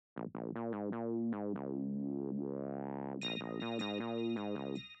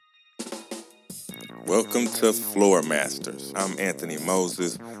Welcome to Floor Masters. I'm Anthony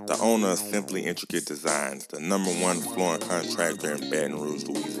Moses, the owner of Simply Intricate Designs, the #1 flooring contractor in Baton Rouge,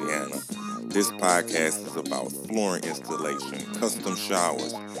 Louisiana. This podcast is about flooring installation, custom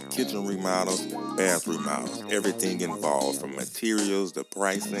showers, kitchen remodels, bath remodels, everything involved from materials to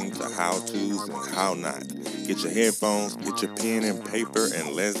pricing to how-tos and how not. Get your headphones, get your pen and paper,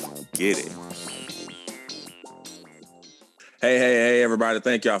 and let's get it. Hey, everybody.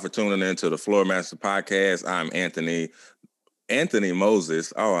 Thank y'all for tuning in to the Floor Master Podcast. I'm Anthony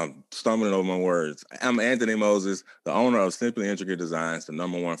Moses. Oh, I'm stumbling over my words. I'm Anthony Moses, the owner of Simply Intricate Designs, the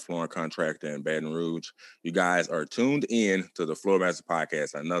 #1 flooring contractor in Baton Rouge. You guys are tuned in to the Floor Master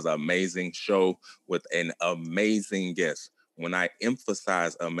Podcast, another amazing show with an amazing guest. When I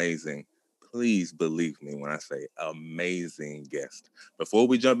emphasize amazing, please believe me when I say amazing guest. Before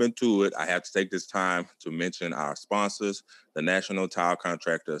we jump into it, I have to take this time to mention our sponsors, the National Tile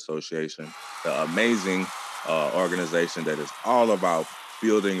Contractor Association, the amazing organization that is all about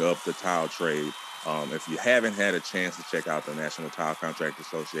building up the tile trade. If you haven't had a chance to check out the National Tile Contractor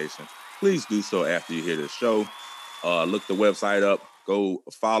Association, please do so after you hear this show. Look the website up, go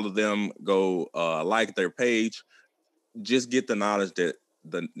follow them, go like their page. Just get the knowledge that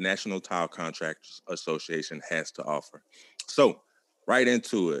the National Tile Contractors Association has to offer. So, right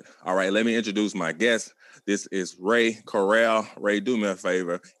into it. All right, let me introduce my guest. This is Ray Corral. Ray, do me a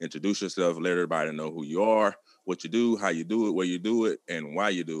favor. Introduce yourself. Let everybody know who you are, what you do, how you do it, where you do it, and why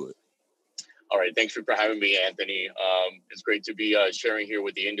you do it. All right. Thanks for having me, Anthony. It's great to be sharing here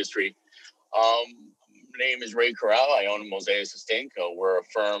with the industry. My name is Ray Corral. I own Mosaic Inc. We're a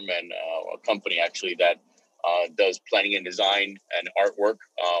firm and a company, actually, that does planning and design and artwork,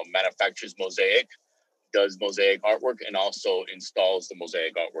 manufactures mosaic, does mosaic artwork, and also installs the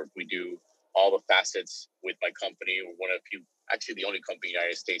mosaic artwork. We do all the facets with my company. We're one of few, actually the only company in the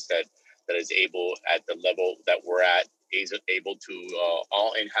United States that is able, at the level that we're at, is able to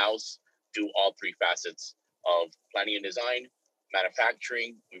all in-house do all three facets of planning and design,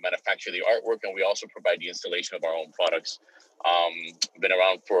 manufacturing. We manufacture the artwork, and we also provide the installation of our own products. Been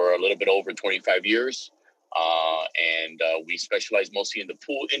around for a little bit over 25 years. And we specialize mostly in the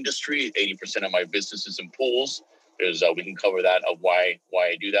pool industry. 80% of my business is in pools. We can cover that of why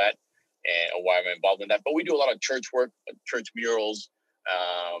I do that and why I'm involved in that. But we do a lot of church work, church murals.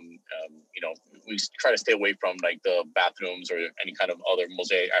 We try to stay away from like the bathrooms or any kind of other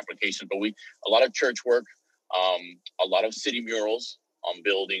mosaic application. But a lot of church work, a lot of city murals on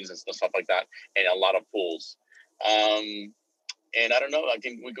buildings and stuff like that, and a lot of pools. And I don't know.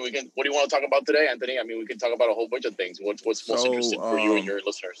 We can. What do you want to talk about today, Anthony? I mean, we can talk about a whole bunch of things. What's most interesting for you and your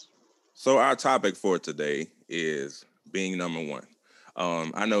listeners? So our topic for today is being #1.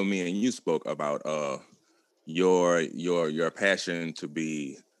 I know me and you spoke about your passion to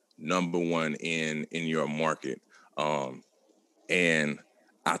be #1 in your market, and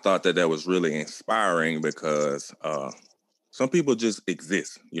I thought that was really inspiring because some people just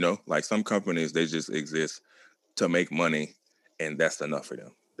exist. Like some companies, they just exist to make money, and that's enough for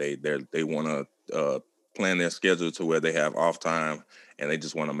them. They want to plan their schedule to where they have off time, and they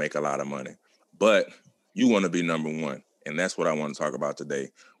just want to make a lot of money. But you want to be #1, and that's what I want to talk about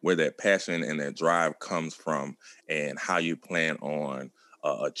today, where that passion and that drive comes from, and how you plan on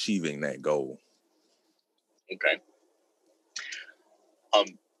achieving that goal. Okay.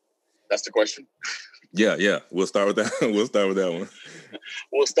 That's the question. Yeah. We'll start with that. We'll start with that one.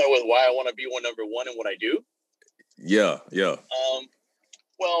 We'll start with why I want to be #1 and what I do. Yeah.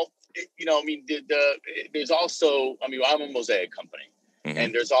 Well, there's also, I'm a mosaic company, mm-hmm.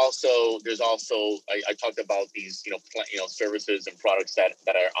 and there's also, I talked about these, services and products that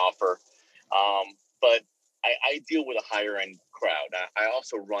I offer, but I deal with a higher end crowd. I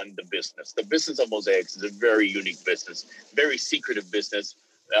also run the business. The business of mosaics is a very unique business, very secretive business.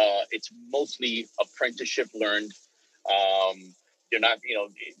 It's mostly apprenticeship learned. You're not,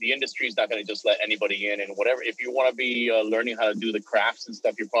 the industry is not going to just let anybody in and whatever. If you want to be learning how to do the crafts and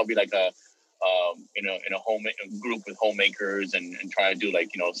stuff, you're probably like in a home group with homemakers and trying to do like,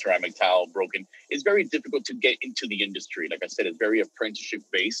 ceramic tile broken. It's very difficult to get into the industry. Like I said, it's very apprenticeship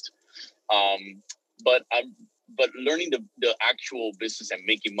based. But learning the actual business and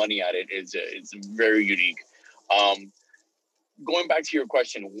making money at it is very unique. Going back to your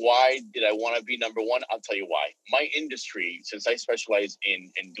question, why did I want to be #1? I'll tell you why. My industry, since I specialize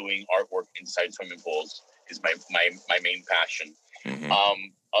in doing artwork inside swimming pools, is my main passion. Mm-hmm.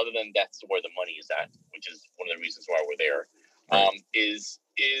 Other than that's where the money is at, which is one of the reasons why we're there. Right. Is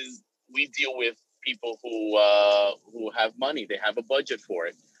we deal with people who have money, they have a budget for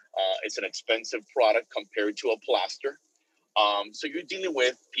it. It's an expensive product compared to a plaster. So you're dealing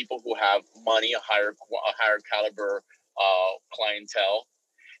with people who have money, a higher caliber clientele,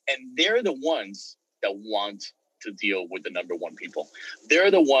 and they're the ones that want to deal with the number one people.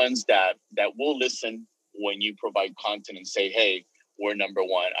 They're the ones that will listen when you provide content and say, "Hey, we're number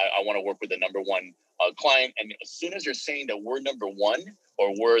one. I want to work with the number one client." And as soon as you're saying that we're number one,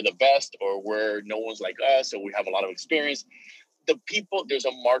 or we're the best, or we're no one's like us, or we have a lot of experience, the people, there's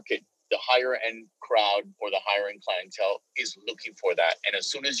a market. The higher end crowd or the higher end clientele is looking for that. And as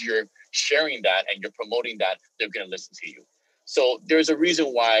soon as you're sharing that and you're promoting that, they're going to listen to you. So there's a reason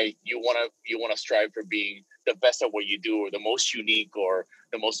why you want to strive for being the best at what you do, or the most unique, or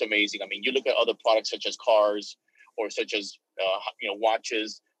the most amazing. I mean, you look at other products such as cars, or such as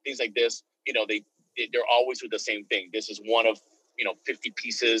watches, things like this. They're always with the same thing. This is one of 50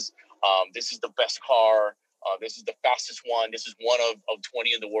 pieces. This is the best car. This is the fastest one. This is one of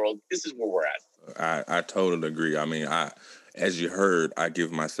 20 in the world. This is where we're at. I totally agree. I mean, as you heard, I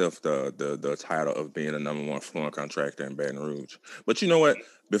give myself the title of being the number one flooring contractor in Baton Rouge. But you know what?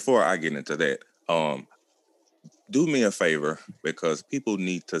 Before I get into that, do me a favor, because people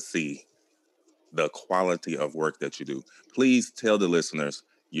need to see the quality of work that you do. Please tell the listeners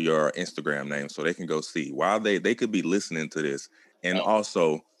your Instagram name so they can go see, while they could be listening to this, and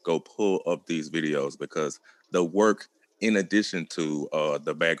also go pull up these videos, because the work, in addition to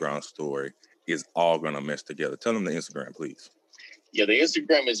the background story, is all going to mesh together. Tell them the Instagram, please. Yeah, the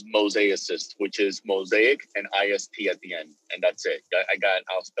Instagram is Mosaicist, which is Mosaic and IST at the end. And that's it.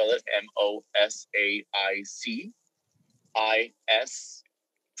 I'll spell it MOSAICIST.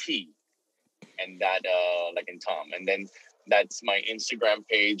 And that, like in Tom. And then that's my Instagram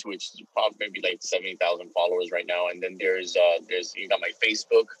page, which is probably maybe like 70,000 followers right now. And then there's you got my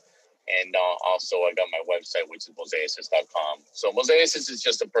Facebook. And also I got my website, which is mosaicist.com. So Mosaicist is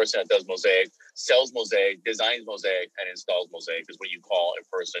just a person that does mosaic, sells mosaic, designs mosaic, and installs mosaic, is what you call a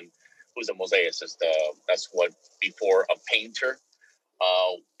person who's a mosaicist. That's what, before a painter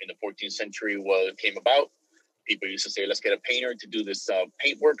in the 14th century came about. People used to say, let's get a painter to do this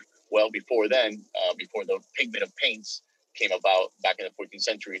paint work. Well, before then, before the pigment of paints came about back in the 14th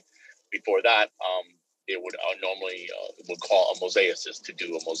century, before that, they would normally would call a mosaicist to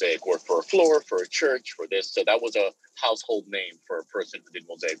do a mosaic work for a floor, for a church, for this. So that was a household name for a person who did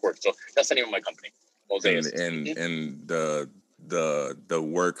mosaic work. So that's the name of my company, Mosaicist. And the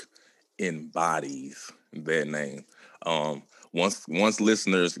work embodies that name. Once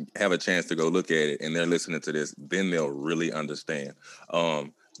listeners have a chance to go look at it and they're listening to this, then they'll really understand.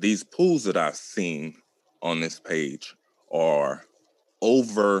 These pools that I've seen on this page are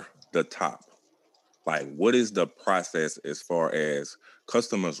over the top. Like, what is the process as far as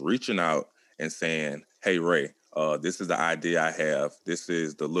customers reaching out and saying, "Hey, Ray, this is the idea I have. This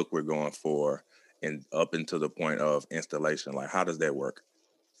is the look we're going for," and up until the point of installation? Like, how does that work?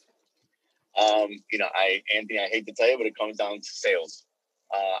 Anthony, I hate to tell you, but it comes down to sales.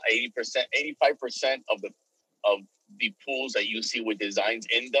 80%, 85% of the pools that you see with designs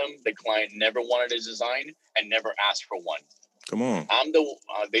in them, the client never wanted a design and never asked for one. Come on.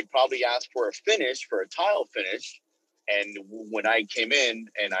 They probably asked for a finish, for a tile finish. And when I came in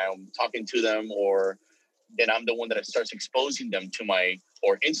and I'm talking to them, then I'm the one that starts exposing them to my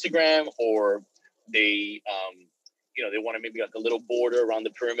Instagram, or they want to maybe like a little border around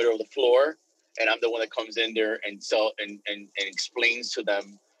the perimeter of the floor. And I'm the one that comes in there and explains to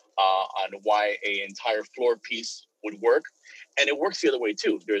them on why an entire floor piece would work. And it works the other way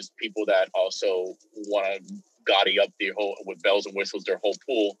too. There's people that also want to gaudy up their whole, with bells and whistles, their whole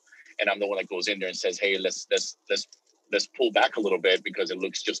pool. And I'm the one that goes in there and says, "Hey, let's pull back a little bit because it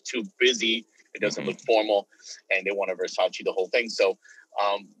looks just too busy. It doesn't look formal." And they want to Versace the whole thing. So,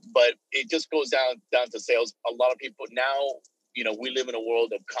 but it just goes down to sales. A lot of people now, we live in a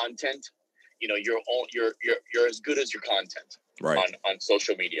world of content. You're as good as your content, right, on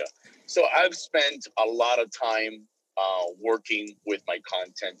social media. So I've spent a lot of time working with my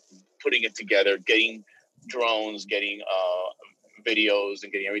content, putting it together, getting drones, getting videos,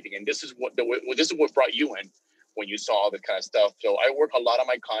 and getting everything. And this is what brought you in when you saw all the kind of stuff. So I work a lot on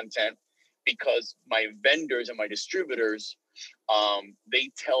my content because my vendors and my distributors, they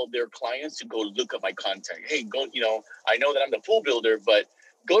tell their clients to go look at my content. Hey, go, I know that I'm the pool builder, but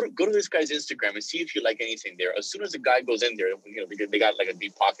go to this guy's Instagram and see if you like anything there. As soon as the guy goes in there, they got like a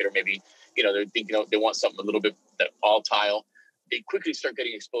deep pocket, or maybe, they're thinking, they want something a little bit that all tile. They quickly start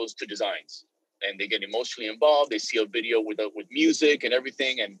getting exposed to designs, and they get emotionally involved. They see a video with music and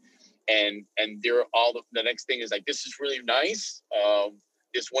everything, and they're all the next thing is like, this is really nice.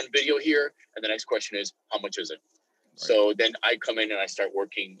 This one video here, and the next question is, how much is it? So then I come in and I start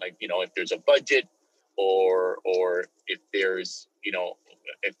working, like, if there's a budget, or if there's,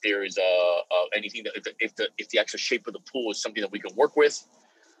 if there's anything that, if the actual shape of the pool is something that we can work with.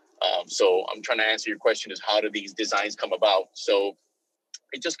 So I'm trying to answer your question, is how do these designs come about? So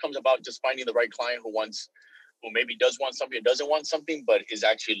it just comes about just finding the right client who maybe does want something or doesn't want something, but is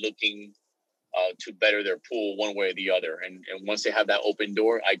actually looking to better their pool one way or the other. And once they have that open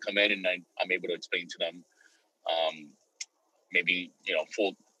door, I come in and I'm able to explain to them, maybe,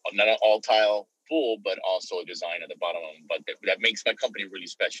 full, not an all tile pool, but also a design at the bottom of them. But that makes my company really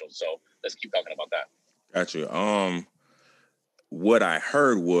special. So let's keep talking about that. Got you. What I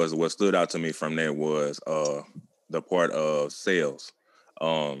heard was, what stood out to me from there was the part of sales,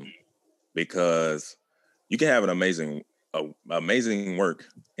 because you can have an amazing work,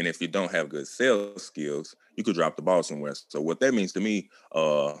 and if you don't have good sales skills, you could drop the ball somewhere. So what that means to me,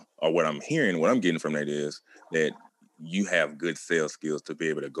 or what I'm hearing, what I'm getting from that is that you have good sales skills to be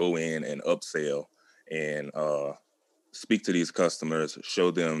able to go in and upsell and speak to these customers, show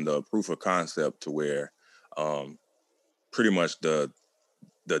them the proof of concept to where pretty much the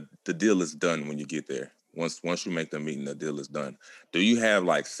deal is done when you get there. Once you make the meeting, the deal is done. Do you have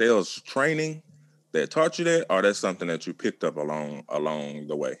like sales training that taught you that, or that's something that you picked up along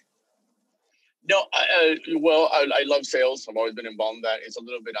the way? No, I love sales. I've always been involved in that.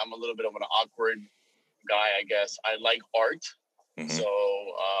 I'm a little bit of an awkward guy, I guess. I like art. Mm-hmm. So,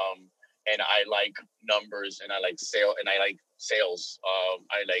 and I like numbers, and I like sales.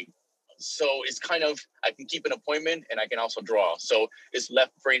 So it's kind of, I can keep an appointment and I can also draw. So it's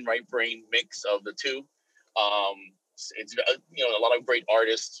left brain, right brain mix of the two. It's a lot of great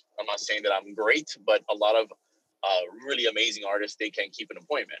artists. I'm not saying that I'm great, but a lot of really amazing artists, they can't keep an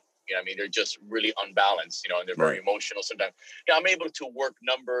appointment. I mean, they're just really unbalanced, and they're very emotional sometimes. I'm able to work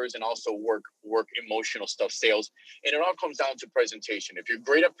numbers and also work emotional stuff, sales. And it all comes down to presentation. If you're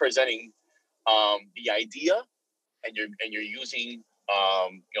great at presenting the idea, and you're using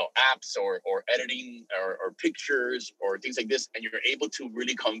apps or editing or pictures or things like this, and you're able to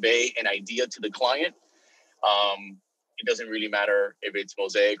really convey an idea to the client, it doesn't really matter if it's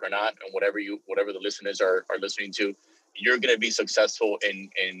Mosaic or not, and whatever the listeners are listening to, you're going to be successful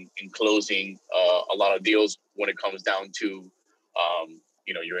in closing a lot of deals when it comes down to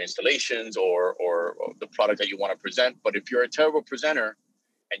your installations or the product that you want to present. But if you're a terrible presenter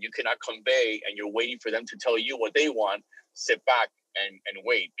and you cannot convey, and you're waiting for them to tell you what they want, sit back and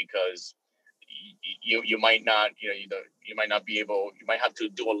wait, because you might not be able. You might have to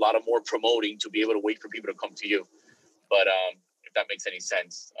do a lot of more promoting to be able to wait for people to come to you. But if that makes any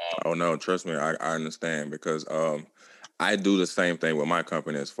sense. Oh no, trust me, I understand, because I do the same thing with my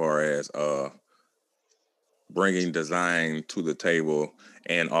company as far as bringing design to the table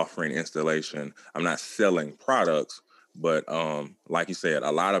and offering installation. I'm not selling products, but like you said,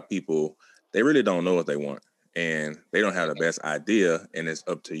 a lot of people, they really don't know what they want, and they don't have the best idea, and it's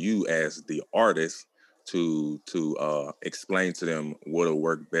up to you as the artist to explain to them what'll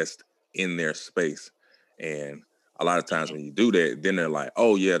work best in their space. And a lot of times when you do that, then they're like,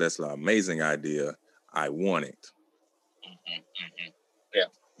 oh yeah, that's an amazing idea, I want it. Yeah,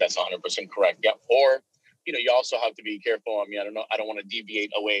 that's 100% correct. Yeah. Or, you also have to be careful. I mean, I don't want to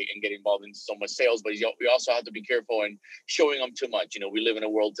deviate away and get involved in so much sales, but we also have to be careful in showing them too much. We live in a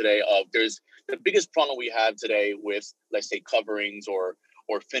world today of, there's the biggest problem we have today with, let's say, coverings or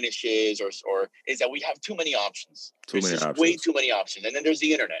finishes or is that we have too many options. Way too many options. And then there's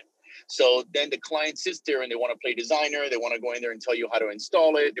the internet. So then the client sits there and they want to play designer. They want to go in there and tell you how to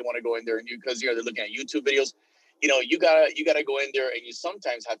install it. They want to go in there and because they're looking at YouTube videos. You gotta go in there, and you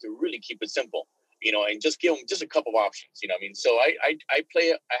sometimes have to really keep it simple, and just give them just a couple of options. I mean, so I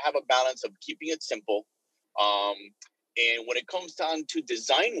have a balance of keeping it simple. And when it comes down to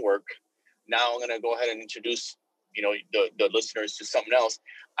design work, now I'm gonna go ahead and introduce the listeners to something else.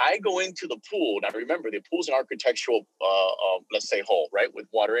 I go into the pool. Now remember, the pool's an architectural let's say hole, right, with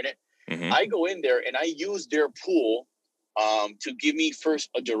water in it. Mm-hmm. I go in there and I use their pool to give me first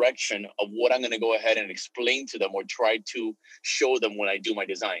a direction of what I'm going to go ahead and explain to them or try to show them when I do my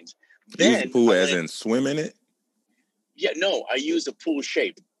designs. Use the pool as in swim in it? Yeah, no, I use the pool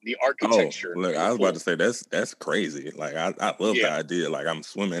shape, the architecture. Oh, look, I was about to say that's crazy. Like I love the idea. Like I'm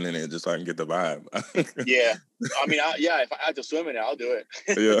swimming in it just so I can get the vibe. Yeah, I mean, if I had to swim in it, I'll do it.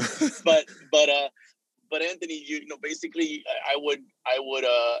 Yeah, but Anthony, basically, I would,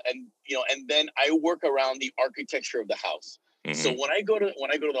 and then I work around the architecture of the house. Mm-hmm. So when I go to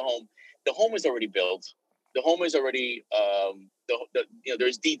the home is already built. The home is already,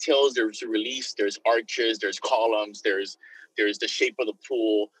 there's details, there's reliefs, there's arches, there's columns, there's the shape of the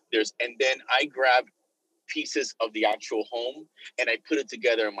pool, and then I grab pieces of the actual home, and I put it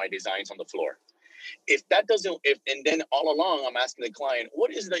together in my designs on the floor. If that doesn't, and then all along I'm asking the client,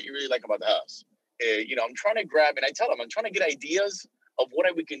 what is it that you really like about the house? I'm trying to grab, and I tell them I'm trying to get ideas of what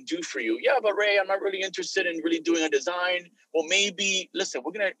we can do for you. Yeah, but Ray, I'm not really interested in really doing a design. Well, maybe, listen,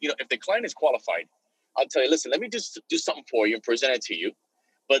 we're going to, if the client is qualified, I'll tell you, listen, let me just do something for you and present it to you.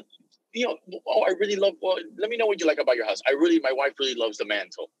 But, I really love, well, let me know what you like about your house. My wife really loves the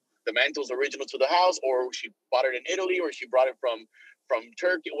mantle. The mantle's original to the house, or she bought it in Italy, or she brought it from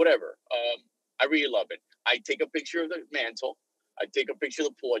Turkey, whatever. I really love it. I take a picture of the mantle. I take a picture of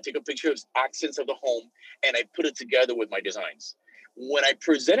the pool. I take a picture of accents of the home, and I put it together with my designs. When I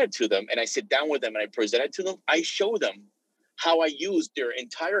present it to them and I sit down with them and I present it to them, I show them how I used their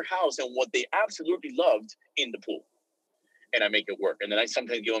entire house and what they absolutely loved in the pool. And I make it work. And then I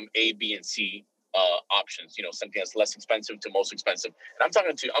sometimes give them A, B, and C options, something that's less expensive to most expensive. And I'm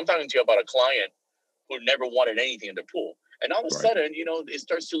talking to you about a client who never wanted anything in the pool. And all of a sudden, it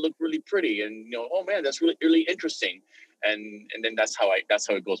starts to look really pretty, and oh man, that's really, really interesting. And then that's how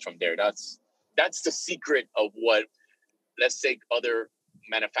it goes from there. That's the secret of what, let's say, other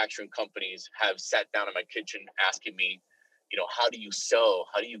manufacturing companies have sat down in my kitchen asking me, how do you sell?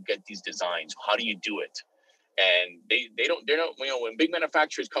 How do you get these designs? How do you do it? And they're not, when big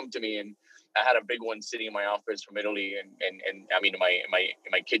manufacturers come to me, and I had a big one sitting in my office from Italy, and I mean, in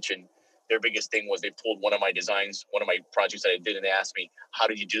my kitchen, their biggest thing was they pulled one of my designs, one of my projects that I did, and they asked me, how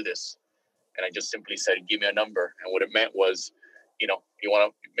did you do this? And I just simply said, give me a number. And what it meant was,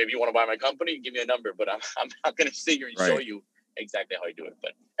 maybe you want to buy my company, give me a number, but I'm not going to sit here and show you exactly how I do it.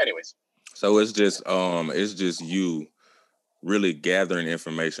 But anyways. So it's just you really gathering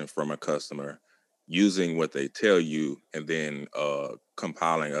information from a customer, using what they tell you, and then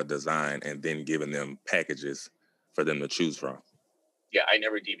compiling a design and then giving them packages for them to choose from. Yeah, I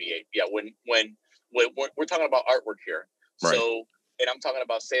never deviate. Yeah, when we're talking about artwork here, so, and I'm talking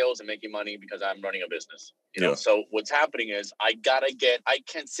about sales and making money because I'm running a business. So what's happening is I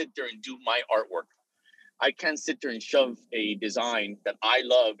can't sit there and do my artwork. I can't sit there and shove a design that I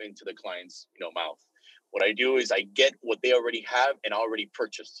love into the client's mouth. What I do is I get what they already have and already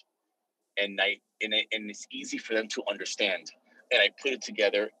purchased, and it's easy for them to understand. And I put it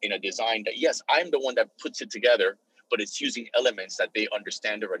together in a design that, yes, I'm the one that puts it together, but it's using elements that they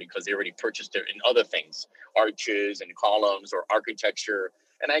understand already because they already purchased it in other things, arches and columns or architecture.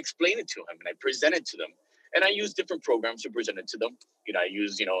 And I explain it to them and I present it to them. And I use different programs to present it to them. I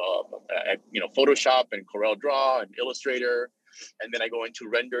use, Photoshop and Corel Draw and Illustrator. And then I go into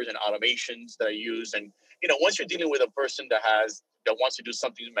renders and automations that I use. And, once you're dealing with a person that wants to do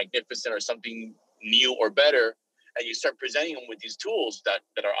something magnificent or something new or better, and you start presenting them with these tools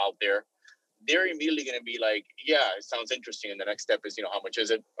that are out there, they're immediately going to be like, yeah, it sounds interesting. And the next step is, how much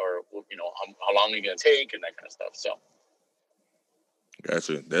is it? Or, how long are you going to take and that kind of stuff. So.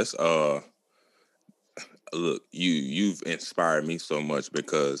 Gotcha. That's, look, you've inspired me so much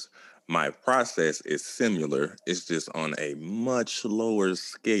because my process is similar. It's just on a much lower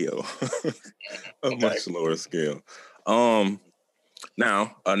scale, much lower scale.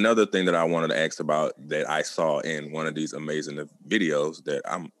 Now, another thing that I wanted to ask about that I saw in one of these amazing videos that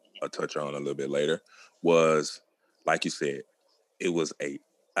I'm a touch on a little bit later was, like you said, it was a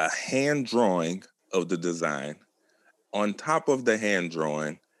hand drawing of the design. On top of the hand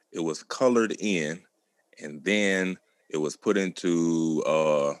drawing, it was colored in, and then it was put into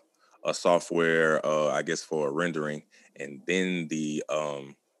a software, I guess, for rendering, and then the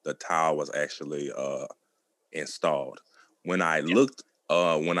tile was actually installed. When I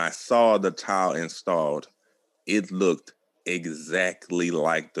saw the tile installed, it looked exactly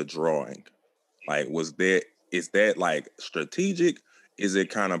like the drawing. Like, is that like strategic? Is it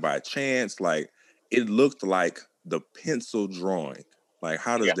kind of by chance? Like, it looked like the pencil drawing. Like,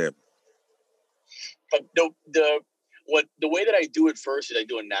 how does that? But the way that I do it first is I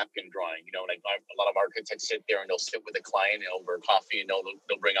do a napkin drawing. Like a lot of architects sit there and they'll sit with a client over coffee, and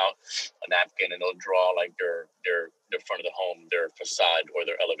they'll bring out a napkin and they'll draw like their front of the home, their facade or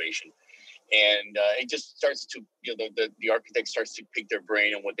their elevation. And it just starts to, the architect starts to pick their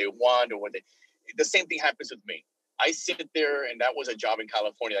brain on what they want, or the same thing happens with me. I sit there, and that was a job in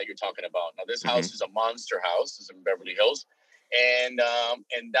California that you're talking about. Now, this house is a monster house. It's in Beverly Hills. And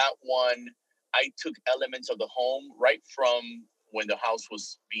that one, I took elements of the home right from when the house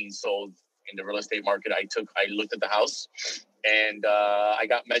was being sold in the real estate market. I looked at the house, and I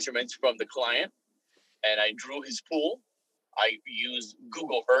got measurements from the client, and I drew his pool. I used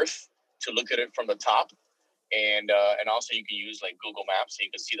Google Earth to look at it from the top, and also you can use like Google Maps so you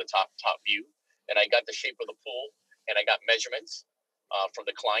can see the top view. And I got the shape of the pool, and I got measurements, from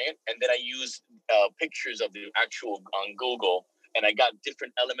the client, and then I used pictures of the actual on Google, and I got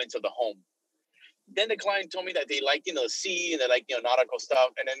different elements of the home. Then the client told me that they like, the sea, and they like, nautical stuff,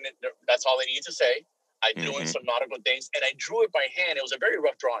 and then that's all they need to say. I threw in some nautical things, and I drew it by hand. It was a very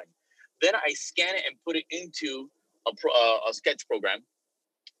rough drawing. Then I scan it and put it into a sketch program.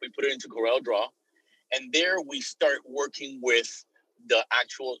 We put it into CorelDRAW, and there we start working with the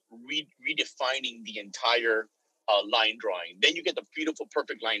actual redefining the entire line drawing. Then you get the beautiful,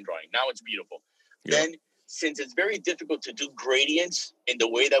 perfect line drawing. Now it's beautiful. Yeah. Then, since it's very difficult to do gradients in the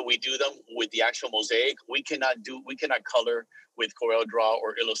way that we do them with the actual mosaic, we cannot color with CorelDRAW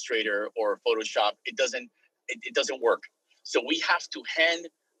or Illustrator or Photoshop. It doesn't work. So we have to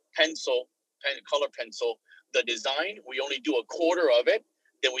color pencil the design. We only do a quarter of it.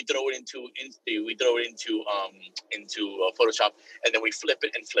 Then we throw it into Photoshop, and then we flip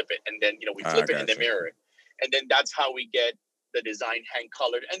it, and then we flip it and then mirror it, and then that's how we get the design hand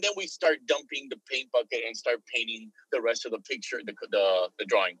colored. And then we start dumping the paint bucket and start painting the rest of the picture, the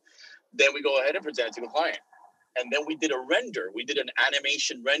drawing. Then we go ahead and present it to the client, and then we did a render. We did an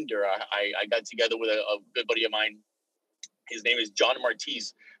animation render. I got together with a good buddy of mine. His name is John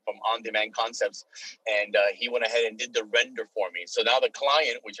Martiz from On Demand Concepts, and he went ahead and did the render for me. So now the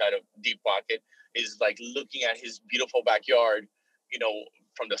client, which had a deep pocket, is like looking at his beautiful backyard,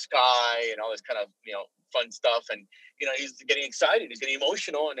 from the sky and all this kind of fun stuff, and he's getting excited, he's getting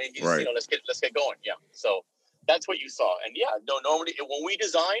emotional, and then he's right. Let's get going. Yeah, so that's what you saw, and normally when we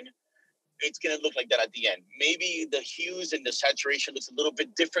design, it's gonna look like that at the end. Maybe the hues and the saturation looks a little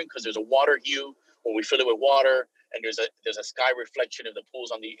bit different because there's a water hue when we fill it with water, and there's a sky reflection if the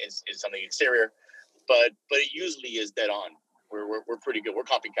pool's on the exterior, but it usually is dead on. We're pretty good. We're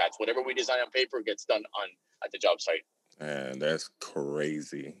copycats. Whatever we design on paper gets done at the job site. Man, that's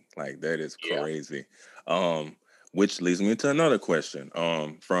crazy. Like, that is crazy. Yeah. Which leads me to another question.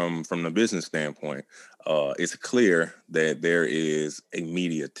 From the business standpoint, it's clear that there is a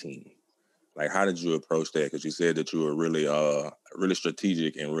media team. Like, how did you approach that? Because you said that you were really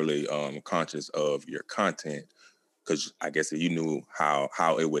strategic and really conscious of your content, because I guess you knew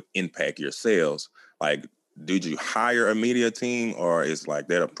how it would impact your sales. Like, did you hire a media team, or is like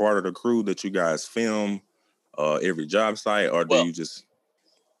that a part of the crew that you guys film every job site, or do you just?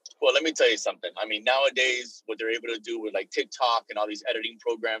 Well, let me tell you something. I mean, nowadays, what they're able to do with like TikTok and all these editing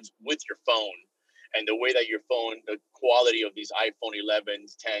programs with your phone, and the way that your phone, the quality of these iPhone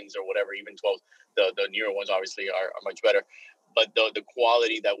 11s, 10s, or whatever, even 12s, the newer ones obviously are much better. But the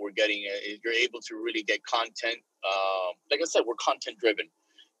quality that we're getting is you're able to really get content. Like I said, we're content driven,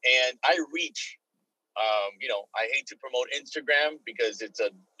 and I reach. I hate to promote Instagram because it's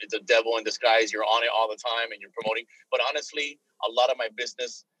a devil in disguise. You're on it all the time and you're promoting. But honestly, a lot of my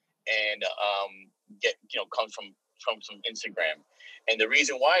business and comes from Instagram. And the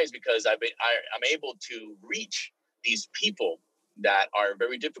reason why is because I'm able to reach these people that are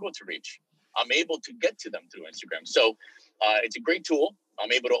very difficult to reach. I'm able to get to them through Instagram. So it's a great tool.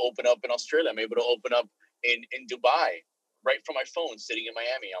 I'm able to open up in Australia. I'm able to open up in Dubai right from my phone, sitting in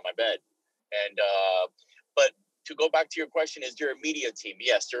Miami on my bed. And but to go back to your question, is there a media team?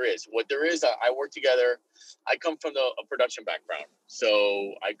 Yes, there is. What there is, I work together. I come from a production background,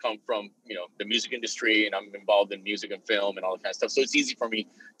 so I come from the music industry, and I'm involved in music and film and all that kind of stuff. So it's easy for me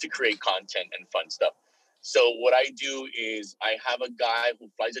to create content and fun stuff. So what I do is I have a guy who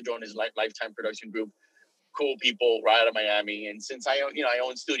flies a drone, his Lifetime Production Group, cool people right out of Miami. And since I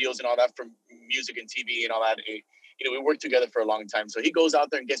own studios and all that from music and TV and all that, we worked together for a long time. So he goes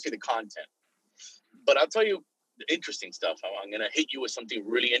out there and gets me the content. But I'll tell you the interesting stuff. I'm going to hit you with something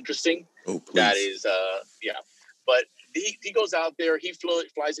really interesting. Oh, please. That is, But he goes out there, he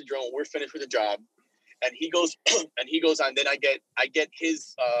flies a drone. We're finished with the job. And he goes on. Then I get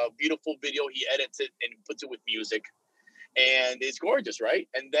his beautiful video. He edits it and puts it with music. And it's gorgeous, right?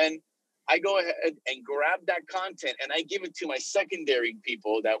 And then I go ahead and grab that content and I give it to my secondary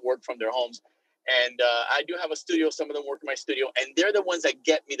people that work from their homes. And I do have a studio. Some of them work in my studio, and they're the ones that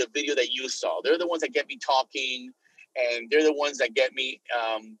get me the video that you saw. They're the ones that get me talking, and they're the ones that get me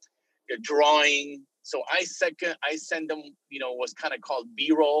drawing. So I send them, what's kind of called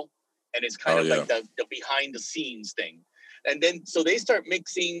B-roll, and it's kind of like the behind the scenes thing. And then so they start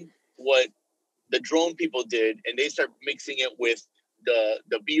mixing what the drone people did, and they start mixing it with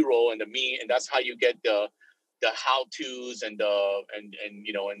the B-roll and the me, and that's how you get the how-tos and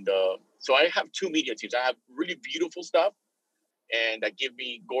so I have two media teams. I have really beautiful stuff and that give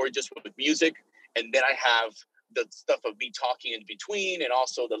me gorgeous with music, and then I have the stuff of me talking in between, and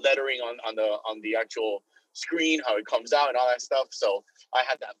also the lettering on the actual screen, how it comes out and all that stuff. So I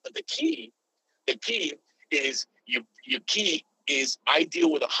had that. But the key is you key is I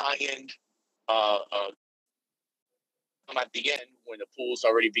deal with a high-end I'm at the end when the pool's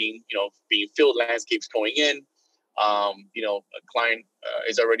already being filled, landscapes going in. A client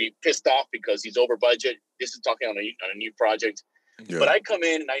is already pissed off because he's over budget. This is talking on a new project. Yeah. But I come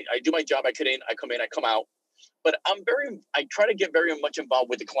in and I do my job. I come in, I come out. But I try to get very much involved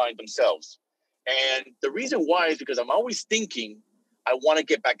with the client themselves. And the reason why is because I'm always thinking, I want to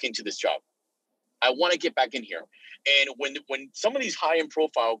get back into this job. I want to get back in here. And when some of these high-end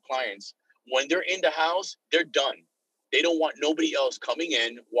profile clients, when they're in the house, they're done. They don't want nobody else coming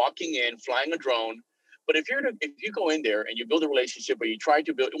in, walking in, flying a drone. But if you go in there and you build a relationship, or you try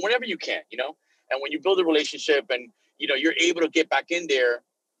to build whenever you can, and when you build a relationship and you're able to get back in there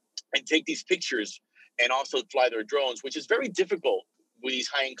and take these pictures and also fly their drones, which is very difficult with these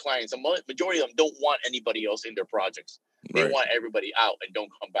high-end clients. The majority of them don't want anybody else in their projects. They want everybody out and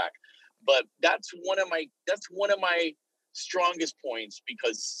don't come back. But that's one of my strongest points,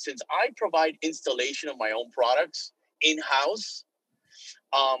 because since I provide installation of my own products in-house,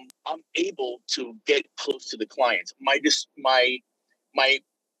 I'm able to get close to the clients. My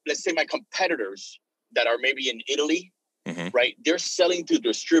let's say my competitors that are maybe in Italy, right? They're selling to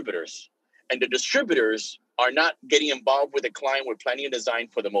distributors, and the distributors are not getting involved with the client with planning and design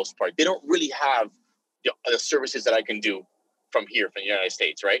for the most part. They don't really have the services that I can do from here, from the United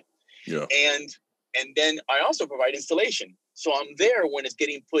States, right? Yeah. And then I also provide installation. So I'm there when it's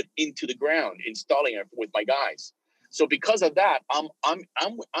getting put into the ground, installing it with my guys. So because of that, I'm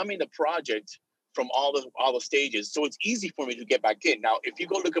in the project from all the stages. So it's easy for me to get back in. Now, if you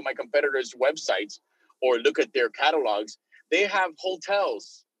go look at my competitors' websites or look at their catalogs, they have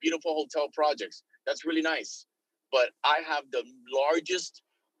hotels, beautiful hotel projects. That's really nice. But I have the largest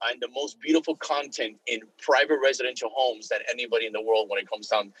and the most beautiful content in private residential homes than anybody in the world when it comes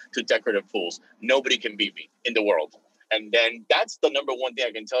down to decorative pools. Nobody can beat me in the world. And then that's the number one thing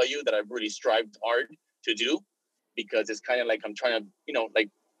I can tell you that I've really strived hard to do, because it's kind of like I'm trying to,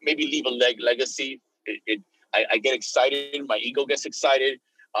 maybe leave a legacy. I get excited. My ego gets excited.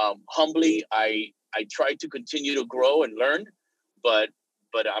 Humbly, I try to continue to grow and learn, but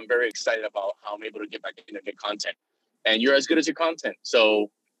I'm very excited about how I'm able to get back in and get content. And you're as good as your content. So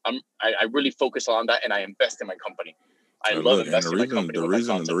I really focus on that, and I invest in my company. I love investing in my company.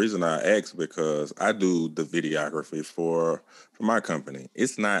 The reason I ask, because I do the videography for my company.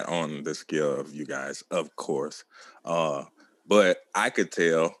 It's not on the scale of you guys, of course, but I could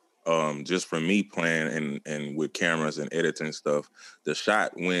tell just from me playing and with cameras and editing stuff, the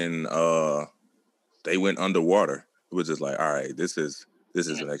shot when they went underwater, it was just like, all right, this is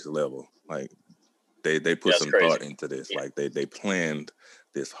the next level. Like they put some thought into this. Yeah. Like they planned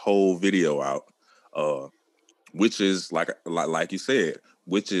this whole video out, which is like you said,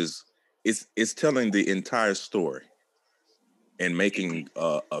 which is it's telling the entire story and making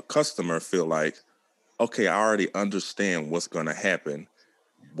a customer feel like, okay, I already understand what's going to happen,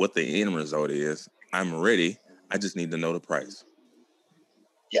 what the end result is. I'm ready. I just need to know the price.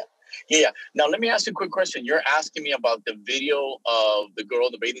 Yeah. Now, let me ask you a quick question. You're asking me about the video of the girl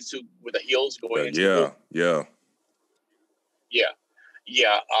in the bathing suit with the heels going into the pool? Yeah.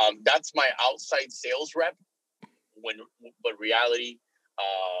 That's my outside sales rep. But reality,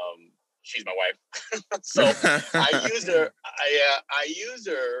 she's my wife. So I use her. I use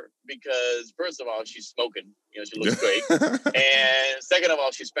her because, first of all, she's smoking. She looks great, and second of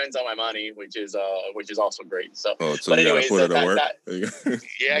all, she spends all my money, which is also great. So, but anyways, put her to work.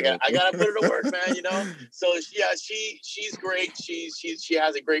 I gotta put her to work, man. So yeah, she's great. She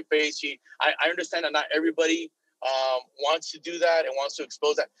has a great face. I understand that not everybody wants to do that and wants to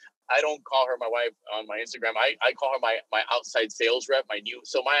expose that. I don't call her my wife on my Instagram. I call her my outside sales rep.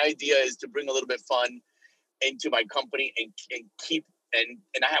 So my idea is to bring a little bit fun into my company and keep and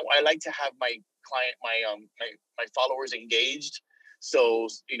I like to have my client, my followers engaged. So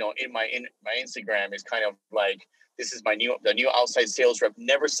in my Instagram is kind of like, this is the new outside sales rep.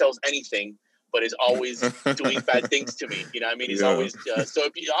 Never sells anything, but is always doing bad things to me. He's always so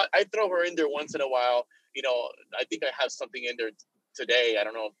if I throw her in there once in a while. I think I have something in there today. I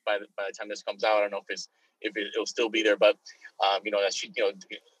don't know if by the time this comes out, I don't know if it'll still be there, but that she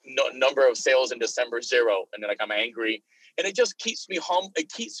number of sales in December 0, and then like I'm angry, and it just keeps me home.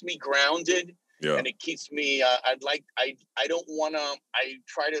 It keeps me grounded, and it keeps me. I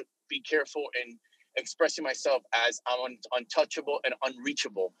try to be careful in expressing myself as I'm untouchable and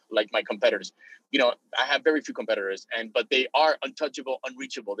unreachable, like my competitors. I have very few competitors, but they are untouchable,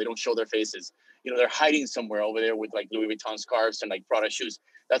 unreachable. They don't show their faces. They're hiding somewhere over there with like Louis Vuitton scarves and like Prada shoes.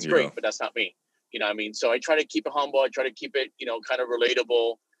 That's great, but that's not me. So I try to keep it humble. I try to keep it, kind of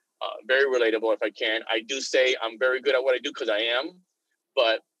relatable. very relatable if I can. I do say I'm very good at what I do because I am,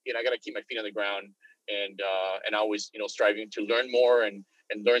 but I got to keep my feet on the ground and always striving to learn more and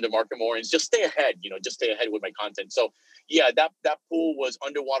learn the market more and just stay ahead. Just stay ahead with my content. So yeah, that pool was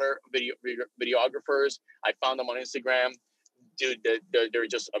underwater videographers. I found them on Instagram. Dude, they're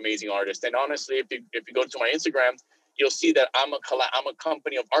just amazing artists. And honestly, if you go to my Instagram, you'll see that I'm a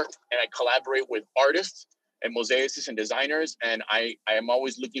company of art, and I collaborate with artists and mosaicists and designers. And I am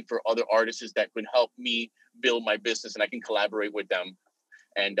always looking for other artists that can help me build my business, and I can collaborate with them.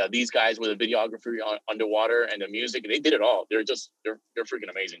 And these guys with the videography underwater and the music, they did it all. They're freaking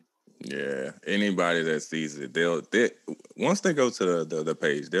amazing. Yeah, anybody that sees it, they'll once they go to the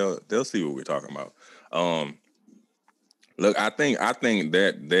page, they'll see what we're talking about. Look, I think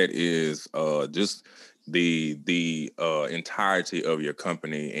that is just the entirety of your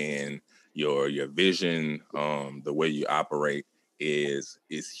company and your vision, the way you operate is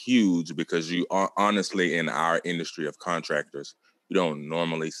huge, because you are honestly, in our industry of contractors, you don't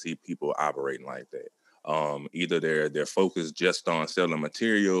normally see people operating like that. Either they're focused just on selling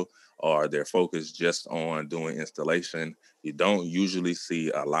material, or they're focused just on doing installation. You don't usually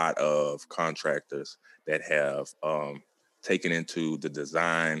see a lot of contractors that have taken into the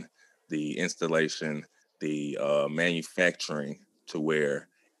design, the installation, the manufacturing, to where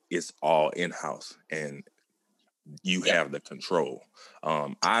it's all in-house and you have the control.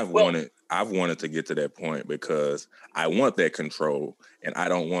 I've wanted to get to that point because I want that control, and I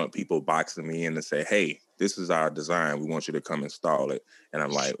don't want people boxing me in and say, "Hey, this is our design. We want you to come install it." And I'm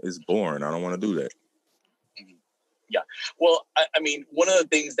like, it's boring. I don't want to do that. Yeah. Well, I mean, one of the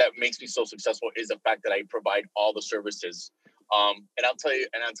things that makes me so successful is the fact that I provide all the services. And I'll tell you,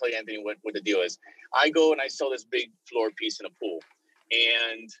 Anthony, what the deal is. I go and I sell this big floor piece in a pool.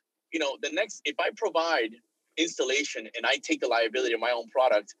 And, if I provide installation and I take the liability of my own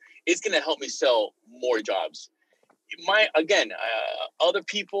product, it's going to help me sell more jobs. Other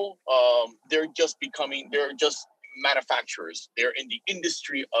people, they're just manufacturers. They're in the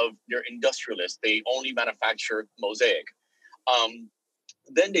industry they're industrialists. They only manufacture mosaic.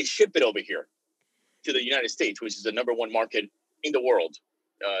 Then they ship it over here to the United States, which is the number one market in the world.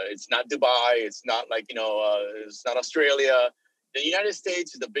 It's not Dubai. It's not it's not Australia. The United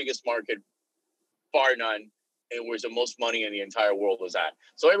States is the biggest market, bar none, and where's the most money in the entire world is at.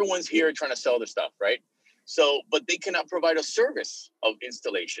 So everyone's here trying to sell their stuff, right? So, but they cannot provide a service of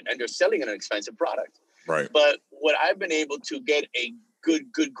installation, and they're selling an expensive product. Right. But what I've been able to get a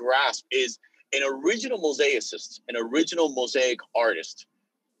good grasp is an original mosaicist, an original mosaic artist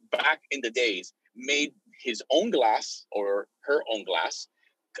back in the days made his own glass or her own glass,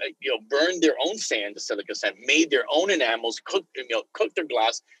 burned their own sand, the silica sand, made their own enamels, cooked their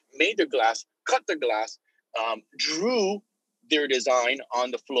glass, made their glass, cut their glass, drew their design on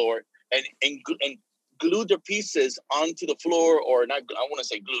the floor, and glued their pieces onto the floor, or not, I want to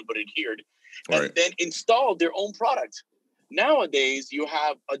say glued, but adhered, and then installed their own product. Nowadays, you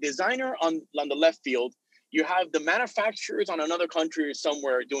have a designer on the left field, you have the manufacturers on another country or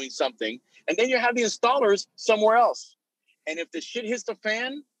somewhere doing something, and then you have the installers somewhere else. And if the shit hits the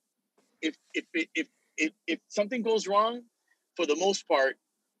fan, if something goes wrong, for the most part,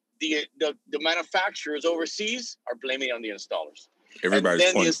 the manufacturers overseas are blaming it on the installers. Everybody's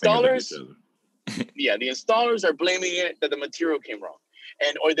and then the installers, the installers are blaming it that the material came wrong,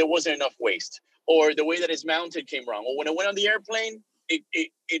 or there wasn't enough waste, or the way that it's mounted came wrong, or when it went on the airplane, it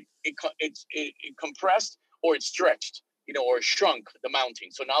compressed, or it stretched, or shrunk the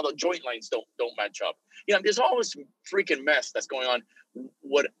mounting. So now the joint lines don't match up. There's always freaking mess that's going on.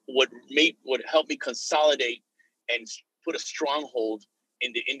 What help me consolidate and put a stronghold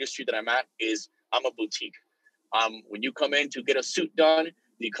in the industry that I'm at is I'm a boutique. When you come in to get a suit done,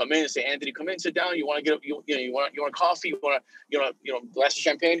 you come in and say, Anthony, come in, sit down. You want to you want coffee? You want a glass of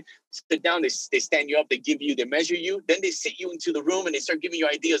champagne? Sit down. They stand you up. They measure you. Then they sit you into the room and they start giving you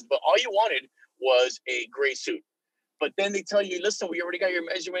ideas. But all you wanted was a gray suit. But then they tell you, listen, we already got your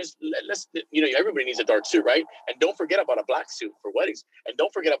measurements. Let's, everybody needs a dark suit, right? And don't forget about a black suit for weddings. And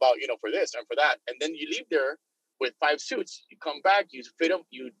don't forget about, for this and for that. And then you leave there with 5 suits. You come back, you fit them,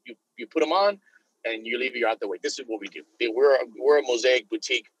 you put them on, and you leave, you're out the way. This is what we do. We're a mosaic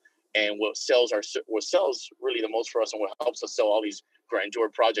boutique, and what sells really the most for us, and what helps us sell all these grandeur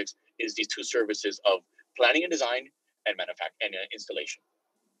projects is these 2 services of planning and design and manufacturing and installation.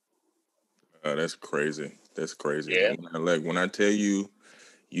 That's crazy. That's crazy. Yeah. When I tell you,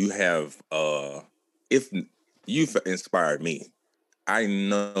 you have, if you've inspired me, I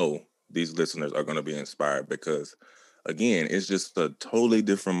know these listeners are going to be inspired, because, again, it's just a totally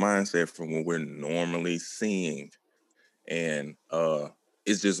different mindset from what we're normally seeing. And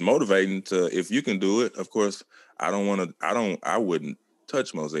it's just motivating to, if you can do it. Of course, I wouldn't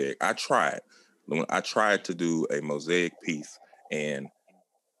touch mosaic. I tried to do a mosaic piece, and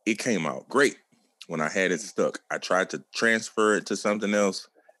it came out great when I had it stuck. I tried to transfer it to something else,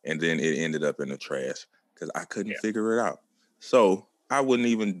 and then it ended up in the trash because I couldn't figure it out. So I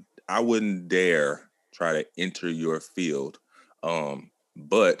wouldn't dare try to enter your field.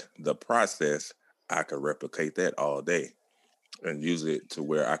 But the process, I could replicate that all day and use it to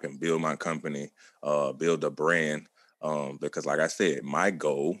where I can build my company, build a brand. Because like I said, my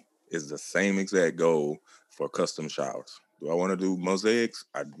goal is the same exact goal for custom showers. Do I want to do mosaics?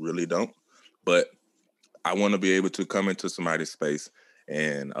 I really don't. But I want to be able to come into somebody's space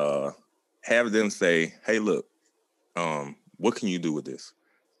and have them say, hey, look, what can you do with this?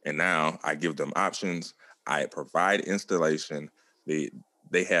 And now I give them options. I provide installation.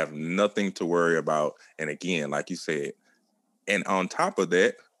 They have nothing to worry about. And again, like you said, and on top of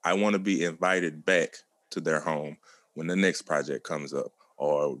that, I want to be invited back to their home when the next project comes up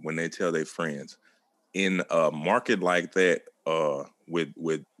or when they tell their friends. In a market like that,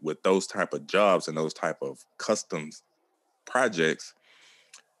 with those type of jobs and those type of customs projects,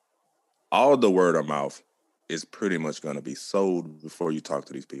 all the word of mouth is pretty much going to be sold before you talk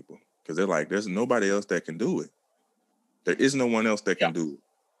to these people because they're like, there's nobody else that can do it. There is no one else that can do it.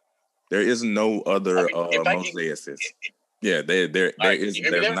 There is no other mosaicists. Yeah, there's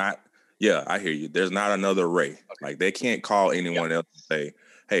not. Yeah, I hear you. There's not another Ray. Okay. Like they can't call anyone else and say,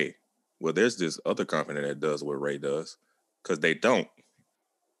 "Hey, well, there's this other company that does what Ray does," because they don't.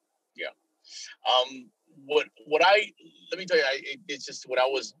 Yeah. Let me tell you, it's just when I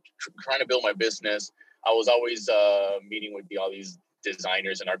was trying to build my business, I was always meeting with all these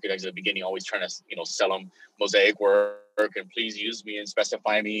designers and architects at the beginning, always trying to sell them mosaic work and please use me and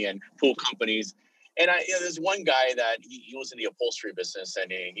specify me and pool companies. And there's one guy that he was in the upholstery business,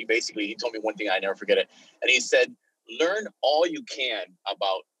 and he told me one thing, I never forget it. And he said, learn all you can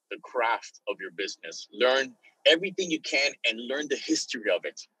about the craft of your business. Learn everything you can and learn the history of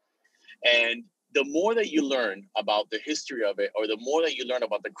it. And the more that you learn about the history of it, or the more that you learn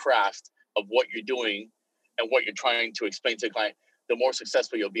about the craft of what you're doing and what you're trying to explain to the client, the more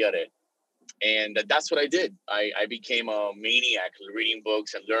successful you'll be at it. And that's what I did. I became a maniac reading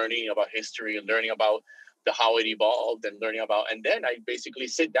books and learning about history and learning about how it evolved and and then I basically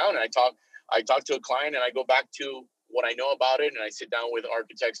sit down and I talk to a client and I go back to what I know about it and I sit down with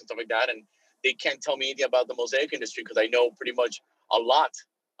architects and stuff like that. And they can't tell me anything about the mosaic industry because I know pretty much a lot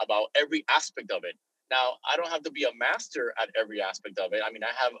about every aspect of it. Now, I don't have to be a master at every aspect of it. I mean,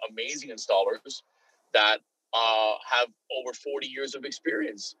 I have amazing installers that have over 40 years of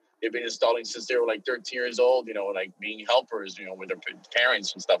experience. They've been installing since they were like 13 years old, like being helpers, with their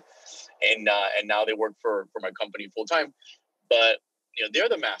parents and stuff. And now they work for my company full time. But, they're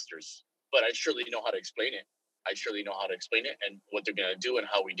the masters. But I surely know how to explain it. And what they're going to do and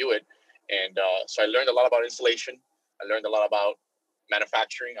how we do it. And so I learned a lot about installation. I learned a lot about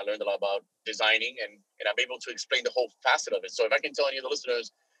manufacturing. I learned a lot about designing, and I'm able to explain the whole facet of it. So if I can tell any of the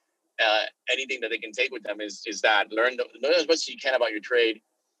listeners anything that they can take with them is that learn as much as you can about your trade.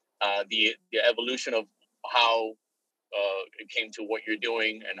 The evolution of how it came to what you're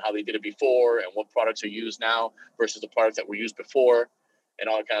doing and how they did it before and what products are used now versus the products that were used before and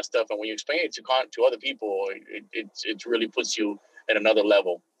all that kind of stuff. And when you explain it to other people, it really puts you at another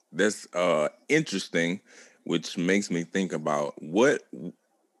level. That's interesting, which makes me think about what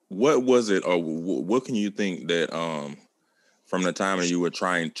was it, or what can you think that from the time that you were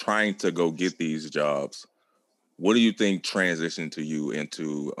trying to go get these jobs, what do you think transitioned to you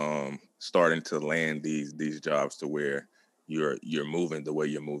into starting to land these jobs to where you're moving the way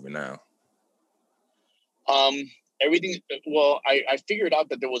you're moving now? Everything. Well, I figured out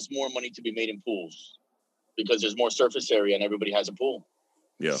that there was more money to be made in pools because there's more surface area and everybody has a pool.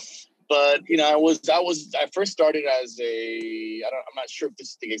 Yeah. But I first started as I'm not sure if this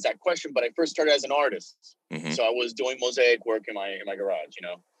is the exact question, but I first started as an artist. Mm-hmm. So I was doing mosaic work in my garage,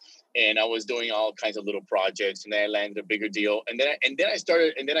 and I was doing all kinds of little projects, and then I landed a bigger deal. And then I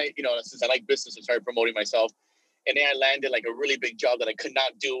started, since I like business, I started promoting myself. And then I landed like a really big job that I could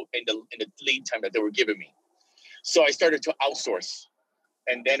not do in the lead time that they were giving me. So I started to outsource.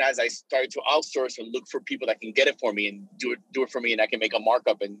 And then as I started to outsource and look for people that can get it for me and do it for me, and I can make a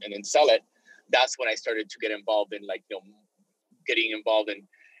markup and then sell it, that's when I started to get involved in getting involved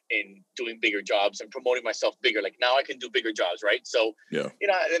in doing bigger jobs and promoting myself bigger. Like now I can do bigger jobs, right? So yeah,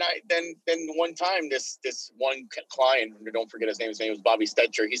 then one time this one client, don't forget his name was Bobby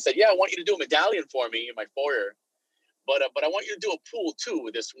Stetcher. He said, "Yeah, I want you to do a medallion for me in my foyer, but I want you to do a pool too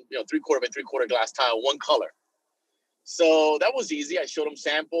with this 3/4 by 3/4 glass tile, one color." So that was easy. I showed them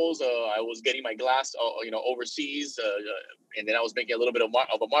samples. I was getting my glass, overseas, and then I was making a little bit of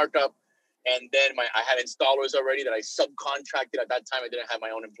a markup. And then I had installers already that I subcontracted. At that time, I didn't have my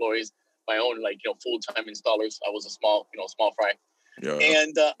own employees, my own full-time installers. I was a small fry. Yeah.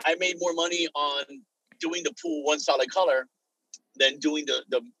 And I made more money on doing the pool one solid color than doing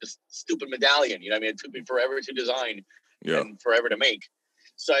the stupid medallion. You know what I mean? It took me forever to design and forever to make.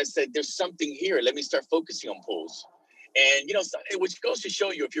 So I said, there's something here. Let me start focusing on pools. And, which goes to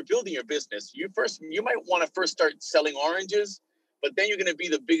show you, if you're building your business, you might want to first start selling oranges, but then you're going to be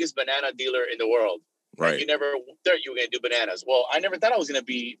the biggest banana dealer in the world. Right. And you never thought you were going to do bananas. Well, I never thought I was going to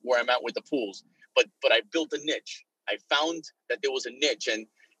be where I'm at with the pools, but I built a niche. I found that there was a niche, and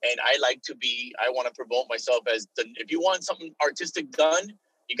I want to promote myself as if you want something artistic done,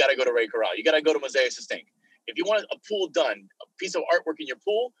 you got to go to Ray Corral. You got to go to Mosaic Sustain. If you want a pool done, a piece of artwork in your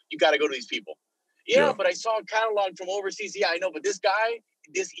pool, you got to go to these people. Yeah, but I saw a catalog from overseas. Yeah, I know. But this guy,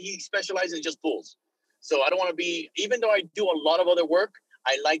 he specializes in just pools. So I don't want to be, even though I do a lot of other work,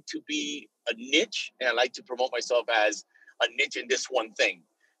 I like to be a niche, and I like to promote myself as a niche in this one thing,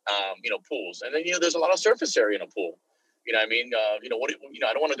 pools. And then, there's a lot of surface area in a pool. You know what I mean? I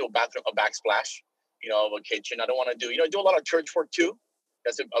don't want to do a backsplash, of a kitchen. I don't want to do, I do a lot of church work too.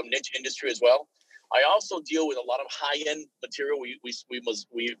 That's a niche industry as well. I also deal with a lot of high-end material. We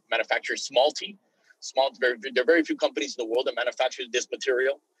manufacture Smalty. There are very few companies in the world that manufacture this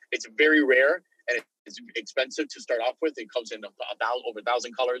material. It's very rare, and it's expensive to start off with. It comes in over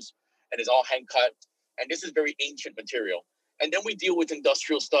 1,000 colors, and it's all hand cut. And this is very ancient material. And then we deal with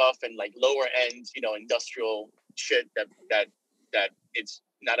industrial stuff and like lower end, industrial shit that it's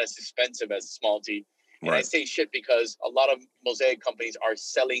not as expensive as Smalty. And I say shit because a lot of mosaic companies are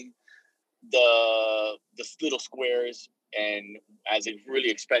selling the little squares and as it's really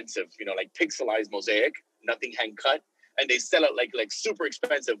expensive, like pixelized mosaic, nothing hand cut, and they sell it like super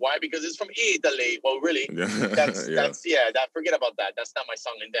expensive. Why? Because it's from Italy. Well, really, that's forget about that. That's not my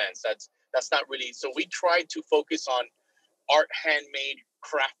song and dance. That's not really. So we try to focus on art, handmade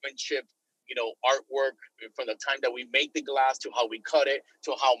craftsmanship, artwork from the time that we make the glass to how we cut it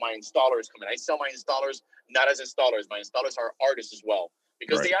to how my installers come in. I sell my installers not as installers. My installers are artists as well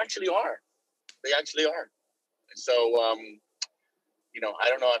because they actually are. They actually are. So, I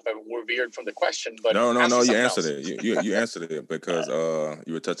don't know if we're veered from the question, but no, you answered it. You answered it because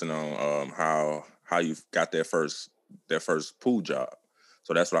you were touching on how you got that first pool job.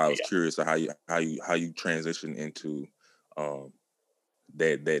 So that's why I was curious of how you transitioned into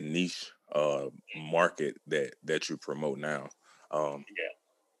that niche market that you promote now.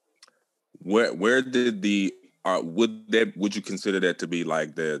 Where did the would you consider that to be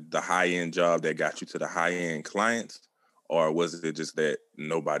like the high end job that got you to the high end clients, or was it just that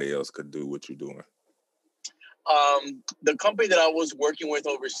nobody else could do what you're doing? The company that I was working with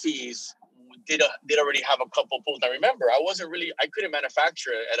overseas did already have a couple pools. Now remember, I couldn't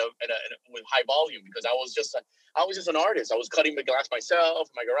manufacture with high volume because I was just an artist. I was cutting the glass myself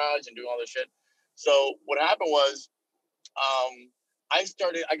in my garage and doing all this shit. So what happened was,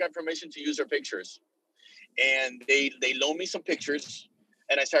 I got permission to use their pictures. And they loaned me some pictures,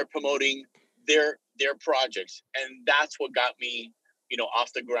 and I started promoting their projects, and that's what got me,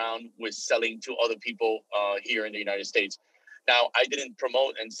 off the ground with selling to other people here in the United States. Now, I didn't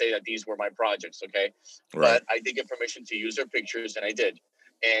promote and say that these were my projects, okay? Right. But I did get permission to use their pictures, and I did,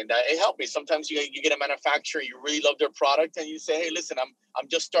 and it helped me. Sometimes you get a manufacturer, you really love their product, and you say, hey, listen, I'm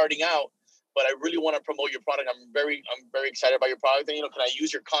just starting out, but I really want to promote your product. I'm very excited about your product, and can I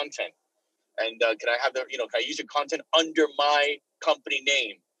use your content? And can I have can I use your content under my company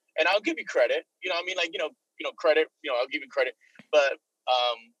name? And I'll give you credit. Credit. I'll give you credit. But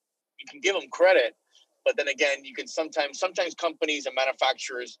you can give them credit. But then again, you can sometimes companies and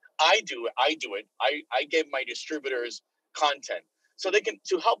manufacturers. I do it. I give my distributors content so they can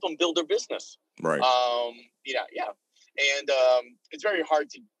to help them build their business. Right. Yeah. And it's very hard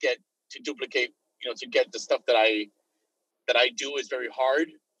to duplicate. To get the stuff that I do is very hard.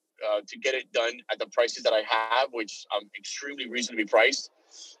 To get it done at the prices that I have, which I'm extremely reasonably priced.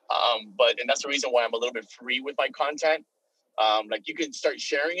 And that's the reason why I'm a little bit free with my content. Like you can start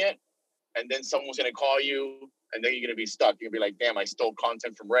sharing it, and then someone's going to call you, and then you're going to be stuck. You're going to be like, damn, I stole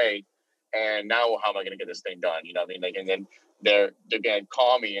content from Ray, and now how am I going to get this thing done? You know what I mean? Like, and then they're going to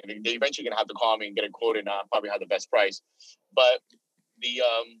call me, and they eventually going to have to call me and get a quote, and I'll probably have the best price. But the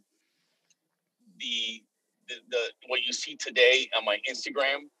what you see today on my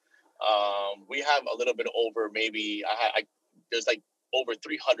Instagram, we have a little bit over maybe there's like over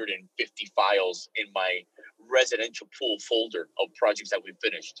 350 files in my residential pool folder of projects that we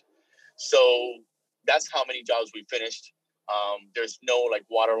finished. So that's how many jobs we finished. There's no like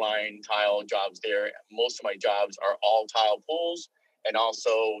waterline tile jobs there. Most of my jobs are all tile pools, and also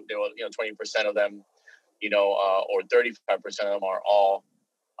there were 20% of them, or 35% of them are all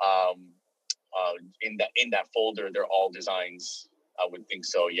in that folder. They're all designs. I would think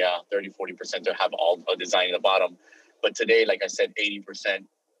so. Yeah, 30-40% to have all a design in the bottom. But today, like I said, 80%.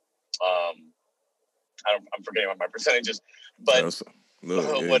 I'm forgetting what my percentages, but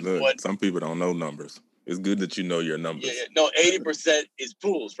look, some people don't know numbers. It's good that you know your numbers. Yeah, no, 80% is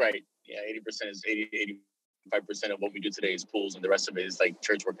pools, right? Yeah, 80% is 85% of what we do today is pools, and the rest of it is like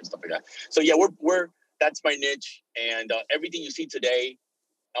church work and stuff like that. So yeah, we're that's my niche, and everything you see today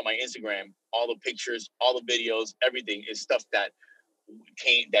on my Instagram, all the pictures, all the videos, everything is stuff that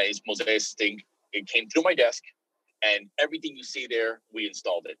is Mosaic Assisting. It came through my desk, and everything you see there, we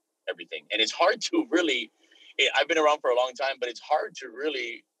installed it, everything. And it's hard to really, I've been around for a long time, but it's hard to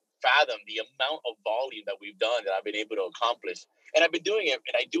really fathom the amount of volume that we've done that I've been able to accomplish. And I've been doing it,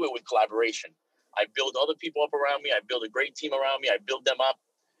 and I do it with collaboration. I build other people up around me. I build a great team around me. I build them up,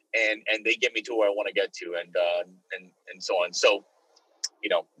 and they get me to where I want to get to, and so on. So,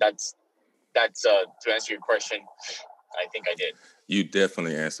 that's to answer your question. I think I did. You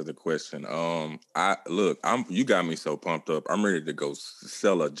definitely answered the question. You got me so pumped up. I'm ready to go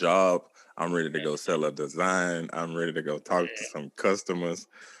sell a job. I'm ready to go sell a design. I'm ready to go talk to some customers.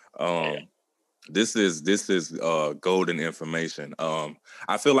 This is golden information.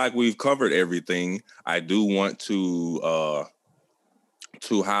 I feel like we've covered everything. I do want to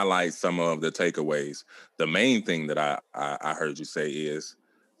highlight some of the takeaways. The main thing that I heard you say is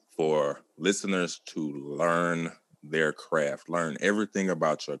for listeners to learn their craft, learn everything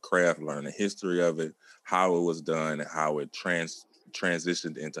about your craft, learn the history of it, how it was done, and how it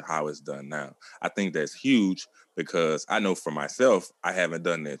transitioned into how it's done now. I think that's huge because I know for myself, I haven't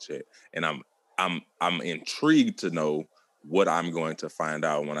done that yet, and I'm intrigued to know what I'm going to find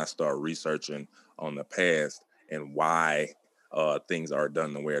out when I start researching on the past and why things are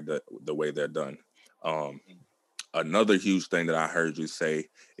done the way they're done. Another huge thing that I heard you say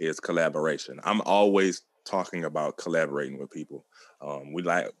is collaboration. I'm always talking about collaborating with people. We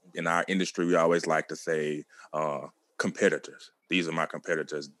like in our industry, we always like to say competitors. These are my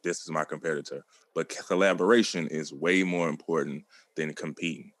competitors. This is my competitor. But collaboration is way more important than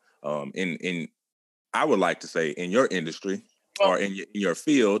competing. I would like to say in your industry or in your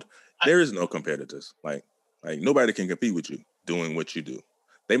field, there is no competitors. Like nobody can compete with you doing what you do.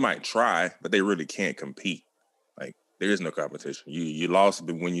 They might try, but they really can't compete. Like there is no competition. You lost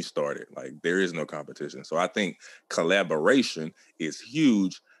when you started. Like there is no competition. So I think collaboration is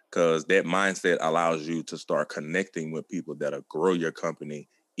huge because that mindset allows you to start connecting with people that'll grow your company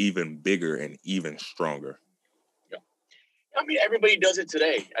even bigger and even stronger. Yeah, I mean everybody does it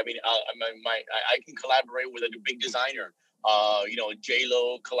today. I mean, I can collaborate with a big designer.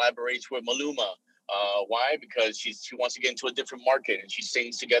 J-Lo collaborates with Maluma. Why? Because she wants to get into a different market, and she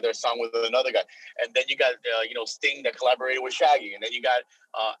sings together a song with another guy. And then you got Sting that collaborated with Shaggy, and then you got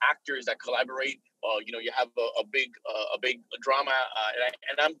actors that collaborate. You have a big drama,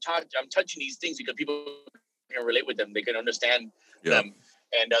 and I'm touching these things because people can relate with them. They can understand them.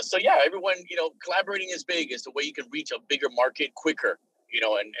 And everyone, collaborating is big. It's the way you can reach a bigger market quicker,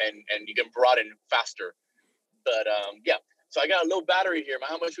 and you can broaden faster. But so I got a low battery here, man.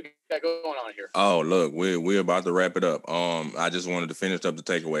 How much we got going on here? Oh, look, we're about to wrap it up. I just wanted to finish up the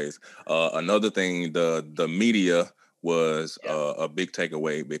takeaways. Another thing, the media was a big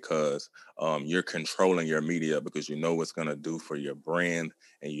takeaway because you're controlling your media because you know what's gonna do for your brand,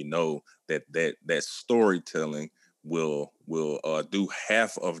 and you know that storytelling will do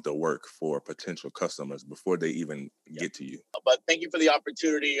half of the work for potential customers before they even get to you. But thank you for the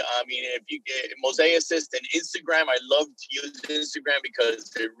opportunity. I mean, if you get Mosaic Assist and Instagram, I love to use Instagram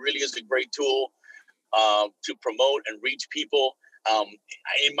because it really is a great tool to promote and reach people.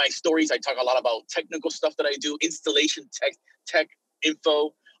 In my stories, I talk a lot about technical stuff that I do, installation tech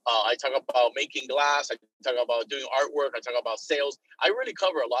info. I talk about making glass. I talk about doing artwork. I talk about sales. I really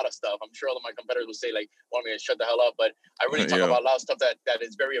cover a lot of stuff. I'm sure all of my competitors will say, want me to shut the hell up. But I really talk about a lot of stuff that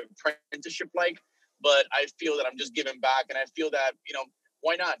is very apprenticeship-like. But I feel that I'm just giving back. And I feel that,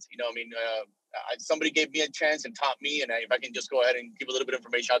 why not? Somebody gave me a chance and taught me. And if I can just go ahead and give a little bit of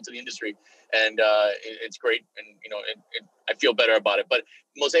information out to the industry. And it's great. And, I feel better about it. But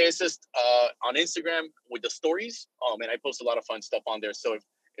Mosaic Assist on Instagram with the stories, oh, man, I post a lot of fun stuff on there. So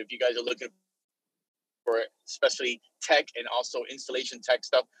if you guys are looking for especially tech and also installation tech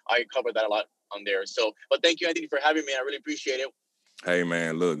stuff, I cover that a lot on there. So, but thank you, Anthony, for having me. I really appreciate it. Hey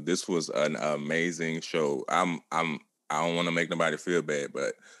man, look, this was an amazing show. I don't want to make nobody feel bad,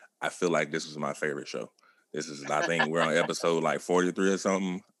 but I feel like this was my favorite show. This is, I think we're on episode like 43 or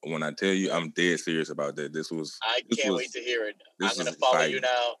something. When I tell you, I'm dead serious about that. I can't wait to hear it. I'm gonna follow exciting. you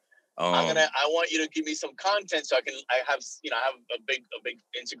now. I want you to give me some content so I have a big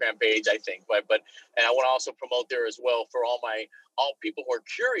Instagram page, I think, and I want to also promote there as well for all people who are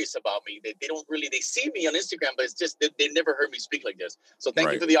curious about me. They see me on Instagram, but it's just they never heard me speak like this. So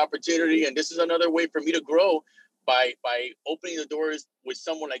thank you for the opportunity, and this is another way for me to grow by opening the doors with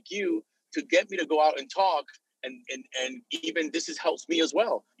someone like you to get me to go out and talk, and even this helps me as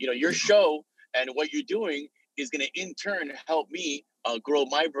well. Your show and what you're doing is going to in turn help me grow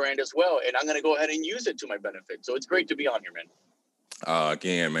my brand as well. And I'm going to go ahead and use it to my benefit. So it's great to be on here, man.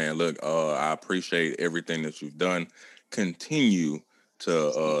 Again, man, look, I appreciate everything that you've done. Continue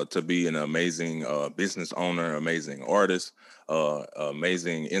to be an amazing business owner, amazing artist,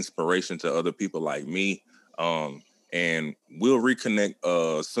 amazing inspiration to other people like me. And we'll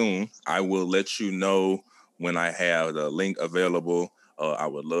reconnect soon. I will let you know when I have the link available. I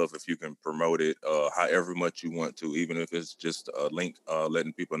would love if you can promote it however much you want to, even if it's just a link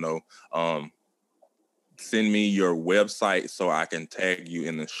letting people know. Send me your website so I can tag you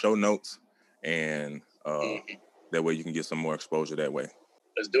in the show notes, and that way you can get some more exposure that way.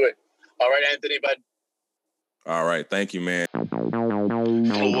 Let's do it. All right, Anthony, bud. All right. Thank you, man.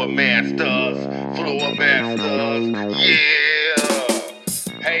 Floor Masters. Yeah.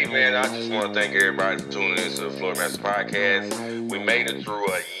 Hey, man, I just want to thank everybody for tuning in to the Floor Masters Podcast. We made it through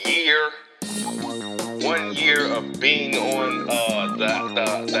a year. 1 year of being on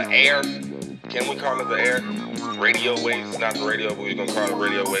the air. Can we call it the air? Radio waves, not the radio, but we're going to call it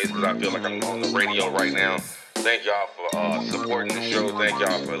radio waves because I feel like I'm on the radio right now. Thank y'all for supporting the show. Thank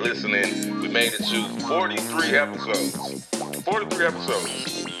y'all for listening. We made it to 43 episodes. 43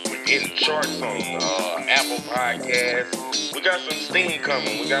 episodes. We're getting charts on Apple Podcasts. We got some steam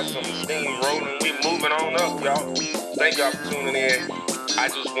coming. We got some steam rolling. We moving on up, y'all. Thank y'all for tuning in. I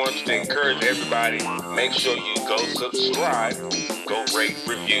just want to encourage everybody, make sure you go subscribe, go rate,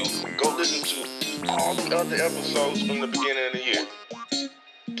 review, go listen to all the other episodes from the beginning of the year.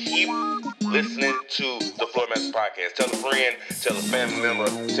 Keep listening to the Floor Masters Podcast. Tell a friend, tell a family member,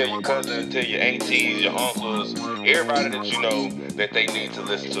 tell your cousin, tell your aunties, your uncles, everybody that you know that they need to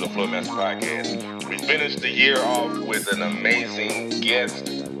listen to the Floor Masters Podcast. We finished the year off with an amazing guest,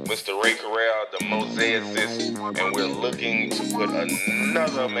 Mr. Ray Corral, the mosaicist, and we're looking to put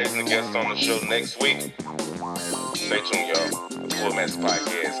another amazing guest on the show next week. Stay tuned, y'all. The Floor Masters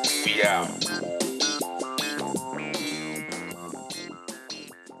Podcast. We out.